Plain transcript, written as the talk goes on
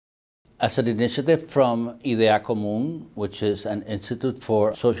As an initiative from Idea Común, which is an institute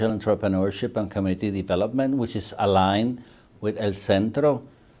for social entrepreneurship and community development, which is aligned with El Centro,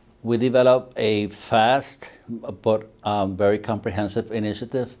 we developed a fast but very comprehensive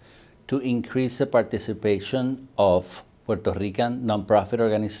initiative to increase the participation of Puerto Rican nonprofit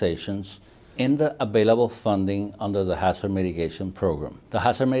organizations in the available funding under the Hazard Mitigation Program. The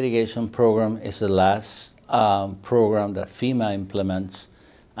Hazard Mitigation Program is the last program that FEMA implements,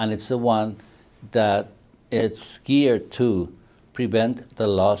 and it's the one that it's geared to prevent the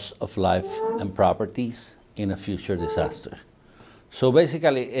loss of life and properties in a future disaster. So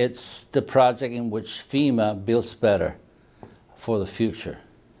basically, it's the project in which FEMA builds better for the future,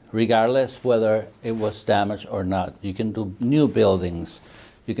 regardless whether it was damaged or not. You can do new buildings.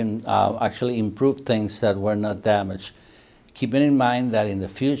 You can actually improve things that were not damaged, keeping in mind that in the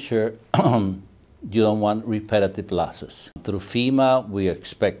future, you don't want repetitive losses. Through FEMA, we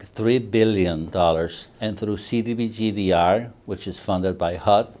expect $3 billion, and through CDBG-DR, which is funded by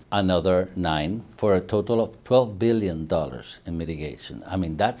HUD, another 9, for a total of $12 billion in mitigation. I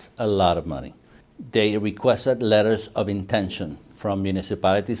mean, that's a lot of money. They requested letters of intention from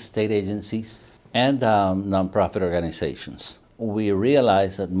municipalities, state agencies, and nonprofit organizations. We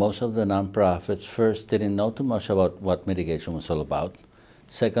realized that most of the nonprofits first didn't know too much about what mitigation was all about.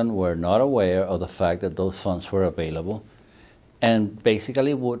 Second, were not aware of the fact that those funds were available, and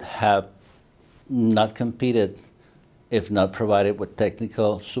basically would have not competed if not provided with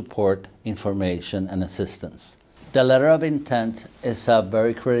technical support, information, and assistance. The letter of intent is a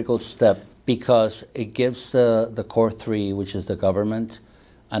very critical step because it gives the core three, which is the government,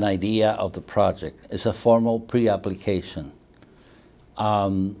 an idea of the project. It's a formal pre-application.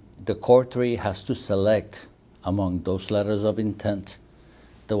 The core three has to select among those letters of intent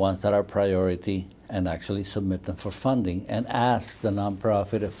the ones that are priority and actually submit them for funding and ask the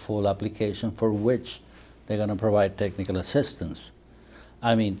nonprofit a full application for which they're going to provide technical assistance.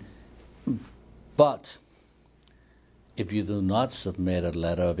 I mean, but if you do not submit a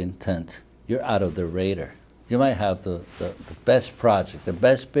letter of intent, you're out of the radar. You might have the best project, the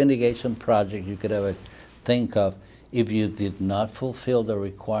best mitigation project you could ever think of. If you did not fulfill the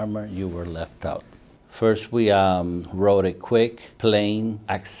requirement, you were left out. First, we wrote a quick, plain,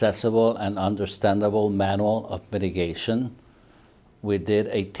 accessible, and understandable manual of mitigation. We did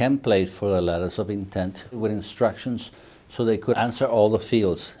a template for the letters of intent with instructions so they could answer all the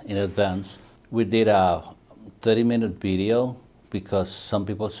fields in advance. We did a 30-minute video because some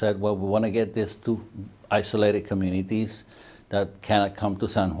people said, well, we want to get this to isolated communities that cannot come to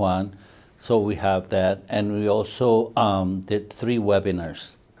San Juan. So we have that. And we also did 3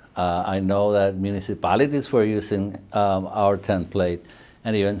 webinars. I know that municipalities were using our template,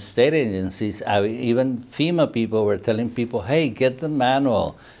 and even state agencies, even FEMA people were telling people, hey, get the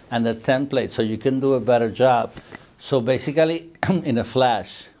manual and the template so you can do a better job. So basically, in a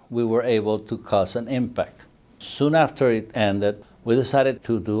flash, we were able to cause an impact. Soon after it ended, we decided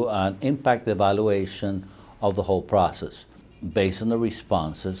to do an impact evaluation of the whole process. Based on the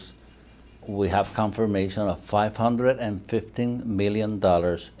responses, we have confirmation of $515 million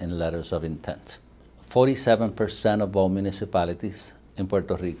in letters of intent. 47% of all municipalities in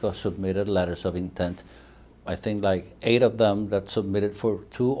Puerto Rico submitted letters of intent. I think like 8 of them that submitted for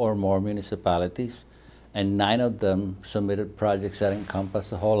 2 or more municipalities, and 9 of them submitted projects that encompass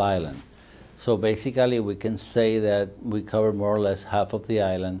the whole island. So basically we can say that we cover more or less half of the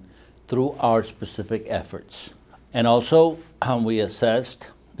island through our specific efforts. And also we assessed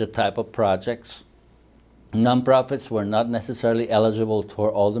the type of projects. Nonprofits were not necessarily eligible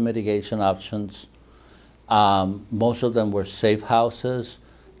for all the mitigation options. Most of them were safe houses,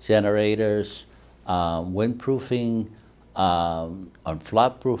 generators, windproofing, and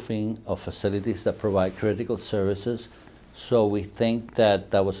flood-proofing of facilities that provide critical services. So we think that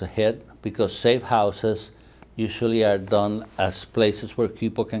that was a hit because safe houses usually are done as places where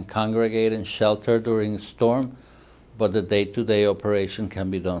people can congregate and shelter during a storm, but the day-to-day operation can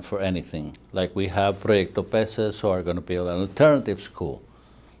be done for anything. Like we have Proyecto Peces, who are going to build an alternative school,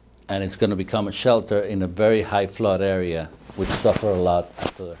 and it's going to become a shelter in a very high flood area, which suffered a lot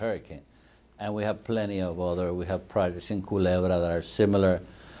after the hurricane. And we have plenty of other, we have projects in Culebra that are similar.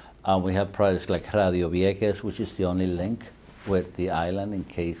 We have projects like Radio Vieques, which is the only link with the island in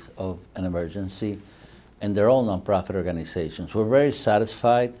case of an emergency. And they're all nonprofit organizations. We're very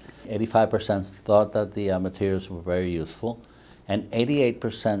satisfied. 85% thought that the materials were very useful, and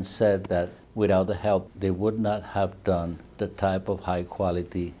 88% said that without the help, they would not have done the type of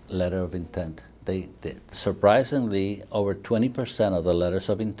high-quality letter of intent they did. Surprisingly, over 20% of the letters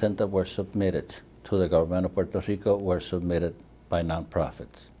of intent that were submitted to the government of Puerto Rico were submitted by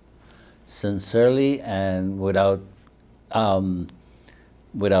nonprofits. sincerely and without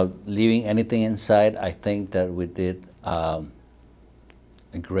leaving anything inside, I think that we did a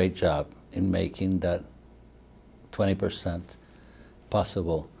great job in making that 20%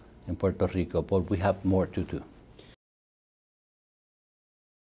 possible in Puerto Rico, but we have more to do.